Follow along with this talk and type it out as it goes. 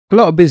A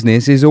lot of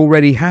business is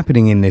already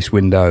happening in this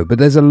window, but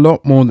there's a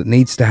lot more that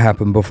needs to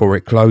happen before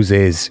it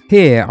closes.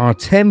 Here are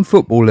 10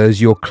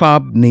 footballers your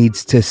club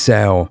needs to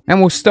sell,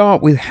 and we'll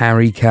start with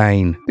Harry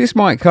Kane. This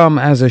might come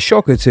as a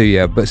shocker to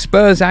you, but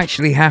Spurs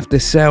actually have to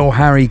sell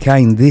Harry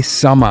Kane this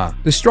summer.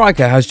 The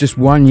striker has just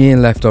 1 year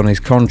left on his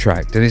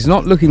contract, and it's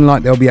not looking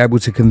like they'll be able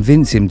to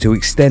convince him to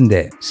extend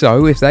it.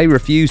 So if they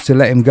refuse to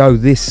let him go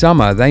this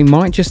summer, they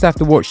might just have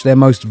to watch their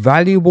most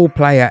valuable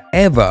player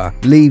ever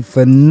leave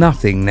for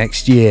nothing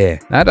next year.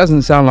 That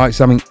doesn't sound like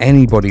something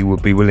anybody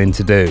would be willing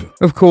to do.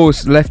 Of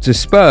course, left to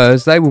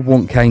Spurs, they would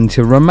want Kane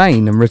to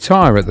remain and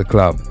retire at the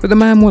club. But the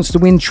man wants to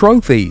win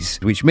trophies,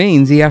 which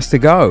means he has to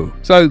go.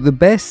 So the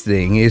best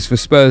thing is for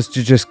Spurs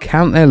to just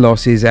count their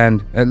losses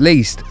and, at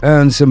least,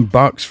 earn some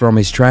bucks from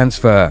his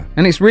transfer.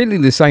 And it's really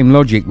the same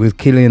logic with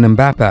Kylian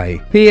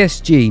Mbappe.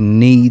 PSG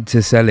need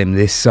to sell him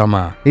this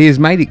summer. He has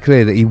made it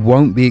clear that he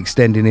won't be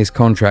extending his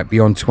contract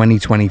beyond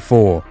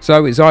 2024.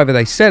 So it's either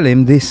they sell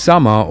him this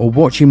summer or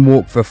watch him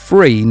walk for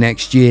free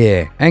next year.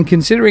 And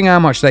considering how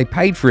much they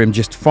paid for him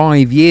just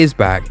 5 years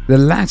back, the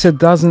latter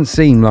doesn't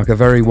seem like a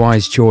very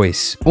wise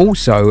choice.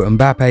 Also,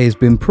 Mbappe has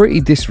been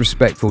pretty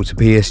disrespectful to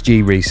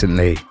PSG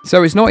recently,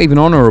 so it's not even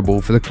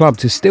honourable for the club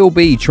to still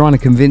be trying to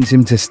convince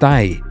him to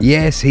stay.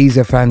 Yes, he's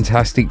a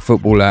fantastic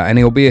footballer and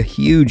he'll be a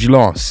huge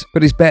loss,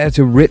 but it's better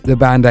to rip the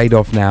band-aid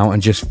off now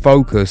and just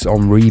focus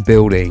on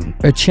rebuilding.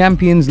 A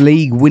Champions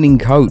League winning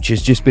coach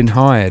has just been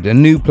hired,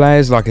 and new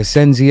players like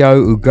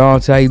Asensio,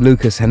 Ugarte,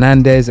 Lucas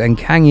Hernandez and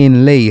Kang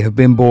In Lee have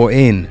been brought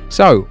in.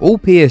 So all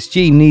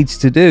PSG needs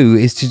to do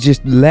is to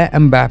just let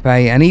Mbappe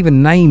and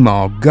even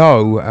Neymar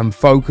go and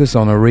focus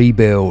on a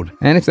rebuild.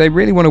 And if they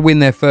really want to win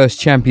their first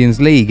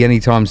Champions League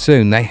anytime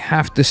soon, they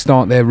have to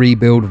start their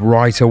rebuild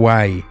right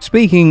away.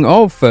 Speaking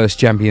of first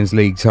Champions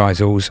League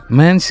titles,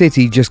 Man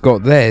City just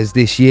got theirs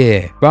this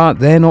year, but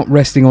they're not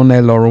resting on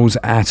their laurels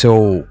at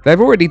all. They've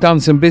already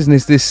done some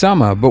business this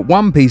summer, but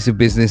one piece of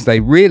business they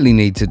really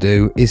need to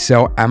do is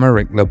sell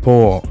Aymeric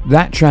Laporte.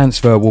 That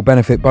transfer will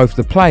benefit both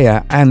the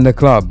player and the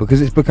club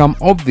because it's become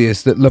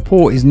obvious that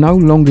Laporte is no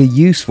longer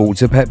useful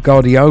to Pep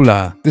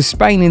Guardiola. The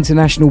Spain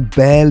international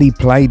barely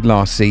played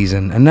last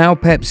season, and now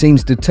Pep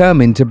seems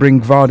determined to bring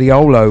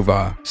Guardiola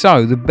over.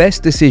 So the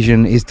best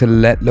decision is to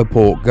let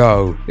Laporte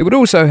go. It would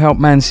also help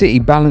Man City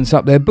balance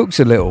up their books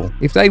a little.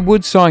 If they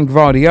would sign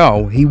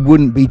Guardiola, he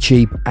wouldn't be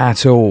cheap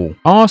at all.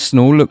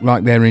 Arsenal look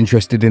like they're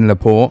interested in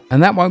Laporte,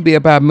 and that won't be a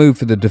bad move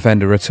for the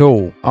defender at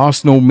all.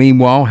 Arsenal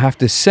meanwhile have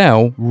to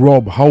sell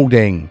Rob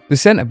Holding. The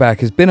centre-back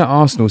has been at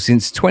Arsenal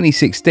since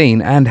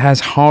 2016 and has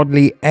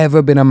hardly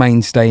ever been a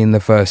mainstay in the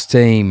first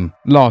team.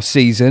 Last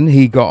season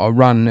he got a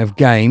run of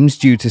games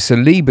due to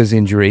Saliba's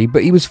injury,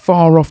 but he was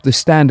far off the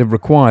standard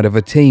required of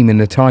a team in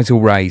the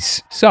title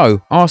race.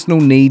 So Arsenal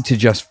need to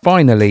just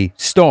finally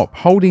stop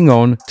holding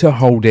on to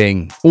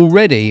Holding.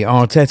 Already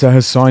Arteta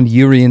has signed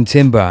Jurrien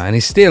Timber and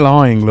is still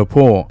eyeing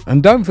Laporte.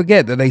 And don't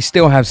forget that they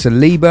still have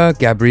Saliba,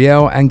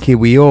 Gabriel and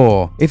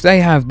Kiwior. If they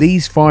have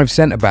these 5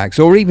 centre-backs,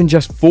 or even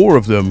just 4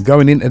 of them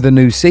going into the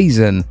new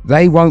season,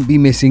 they won't be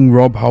missing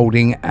Rob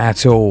Holding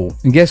at all.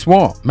 And guess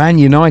what? Man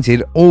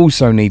United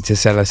also need to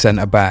sell a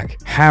centre-back,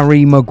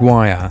 Harry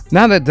Maguire.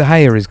 Now that De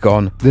Gea is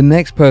gone, the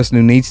next person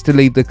who needs to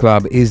leave the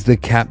club is the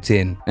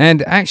captain.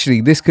 And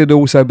actually, this could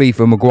also be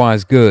for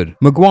Maguire's good.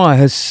 Maguire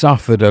has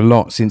suffered a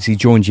lot since he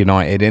joined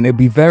United, and it'd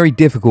be very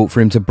difficult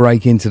for him to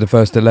break into the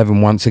first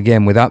 11 once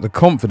again without the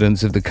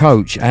confidence of the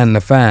coach and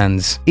the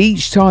fans.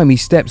 Each time he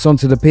steps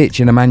onto the pitch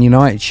in a Man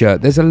United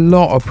shirt, there's a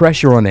lot of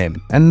pressure on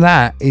him, and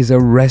that is a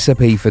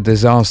recipe for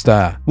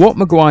disaster. What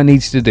Maguire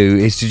needs to do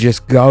is to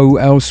just go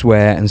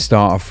elsewhere and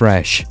start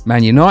afresh.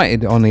 Man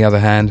United, on the other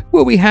hand,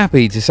 will be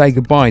happy to say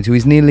goodbye to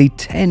his nearly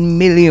 £10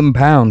 million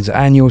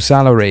annual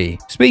salary.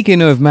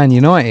 Speaking of Man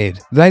United,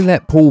 they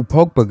let Paul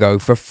Pogba go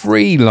for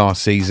free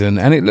last season,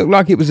 and it looked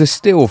like it was a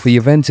steal for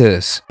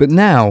Juventus. But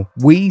now,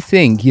 we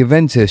think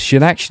Juventus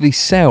should actually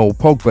sell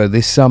Pogba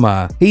this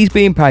summer. He's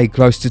being paid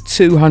close to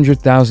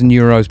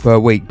 €200,000 per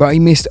week, but he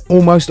missed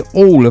almost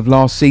all of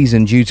last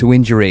season due to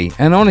injury,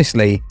 and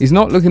honestly, he's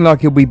not looking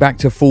like he'll be back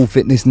to full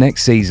fitness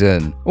next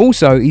season.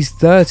 Also, he's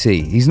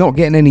 30, he's not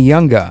getting any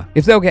younger.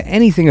 If they'll get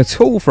anything at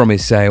all from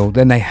his sale,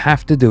 then they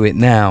have to do it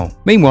now.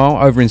 Meanwhile,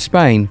 over in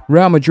Spain,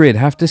 Real Madrid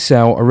have to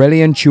sell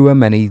Aurelien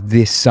Tchouameni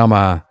this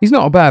summer. He's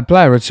not a bad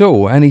player at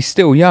all, and he's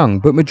still young,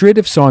 but Madrid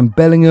have signed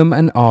Bellingham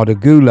and Arda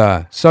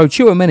Güler, so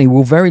Tchouameni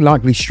will very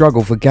likely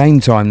struggle for game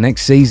time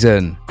next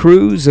season.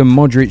 Kroos and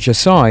Modric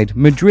aside,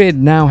 Madrid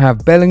now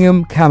have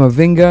Bellingham,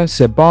 Camavinga,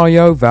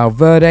 Ceballos,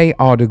 Valverde,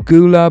 Arda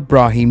Güler,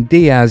 Brahim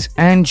Diaz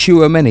and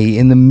Tchouameni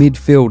in the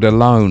midfield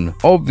alone.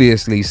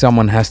 Obviously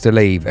someone has to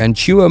leave, and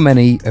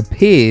Tchouameni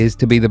appears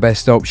to be the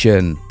best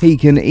option. He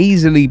can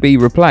easily be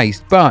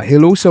replaced, but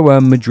he'll also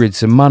earn Madrid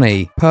some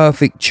money.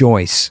 Perfect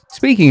choice.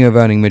 Speaking of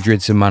earning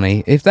Madrid some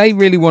money, if they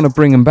really want to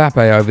bring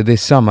Mbappe over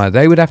this summer,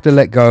 they would have to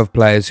let go of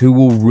players who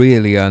will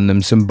really earn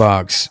them some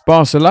bucks.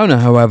 Barcelona,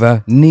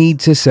 however, need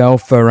to sell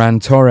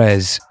Ferran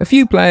Torres. A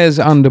few players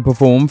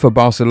underperformed for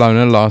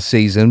Barcelona last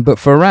season, but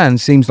Ferran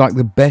seems like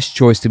the best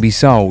choice to be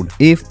sold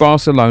if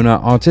Barcelona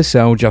are to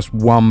sell just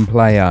one one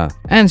player.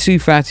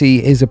 Ansu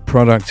Fati is a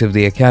product of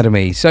the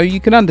academy, so you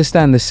can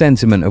understand the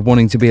sentiment of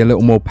wanting to be a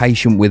little more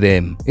patient with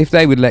him. If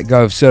they would let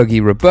go of Sergi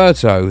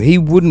Roberto, he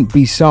wouldn't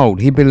be sold,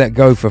 he'd be let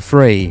go for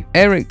free.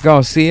 Eric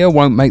Garcia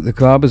won't make the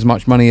club as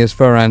much money as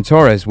Ferran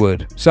Torres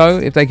would, so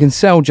if they can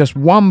sell just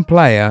one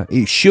player,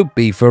 it should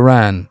be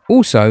Ferran.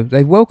 Also,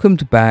 they've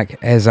welcomed back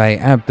Eze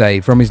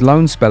Abde from his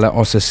loan spell at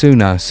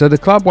Osasuna, so the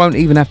club won't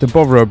even have to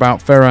bother about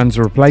Ferran's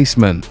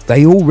replacement.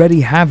 They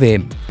already have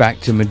him. Back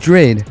to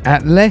Madrid,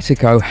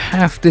 Atletico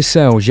have to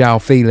sell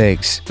João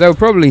Felix. They were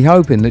probably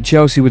hoping that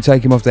Chelsea would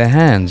take him off their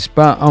hands,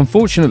 but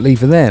unfortunately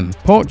for them,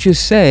 Poch has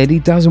said he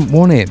doesn't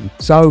want him,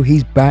 so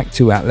he's back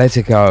to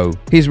Atletico.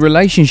 His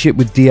relationship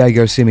with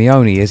Diego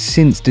Simeone has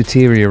since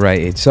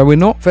deteriorated, so we're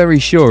not very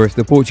sure if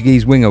the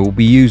Portuguese winger will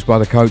be used by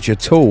the coach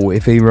at all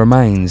if he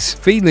remains.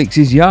 Felix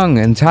is young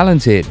and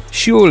talented.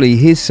 Surely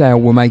his sale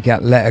will make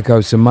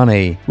Atletico some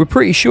money. We're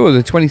pretty sure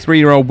the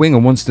 23-year-old winger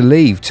wants to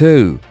leave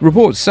too.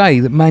 Reports say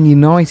that Man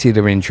United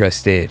are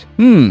interested.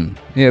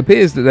 It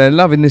appears that they're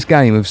loving this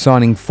game of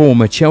signing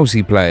former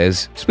Chelsea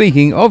players.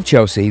 Speaking of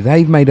Chelsea,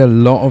 they've made a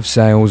lot of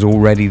sales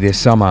already this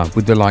summer,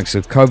 with the likes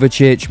of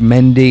Kovacic,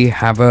 Mendy,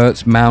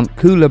 Havertz, Mount,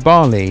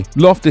 Koulibaly,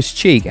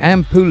 Loftus-Cheek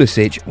and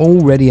Pulisic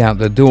already out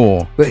the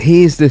door. But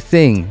here's the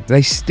thing,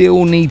 they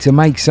still need to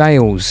make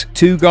sales.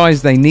 Two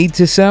guys they need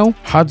to sell,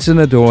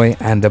 Hudson-Odoi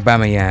and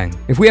Aubameyang.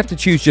 If we have to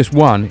choose just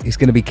one, it's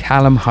going to be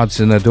Callum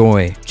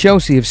Hudson-Odoi.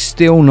 Chelsea have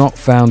still not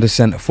found a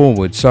centre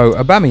forward, so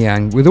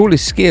Aubameyang, with all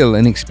his skill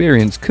and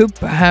experience, could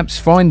perhaps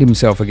find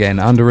himself again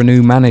under a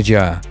new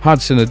manager.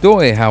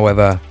 Hudson-Odoi,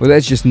 however, well,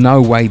 there's just no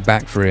way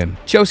back for him.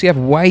 Chelsea have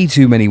way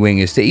too many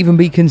wingers to even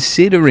be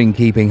considering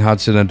keeping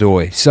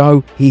Hudson-Odoi,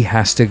 so he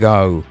has to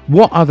go.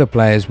 What other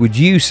players would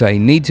you say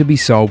need to be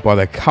sold by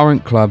their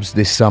current clubs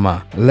this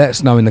summer? Let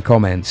us know in the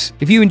comments.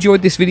 If you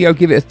enjoyed this video,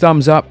 give it a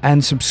thumbs up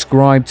and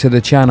subscribe to the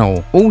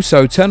channel.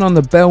 Also, turn on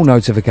the bell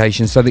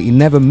notification so that you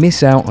never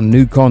miss out on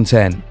new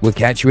content. We'll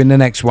catch you in the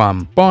next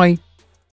one. Bye.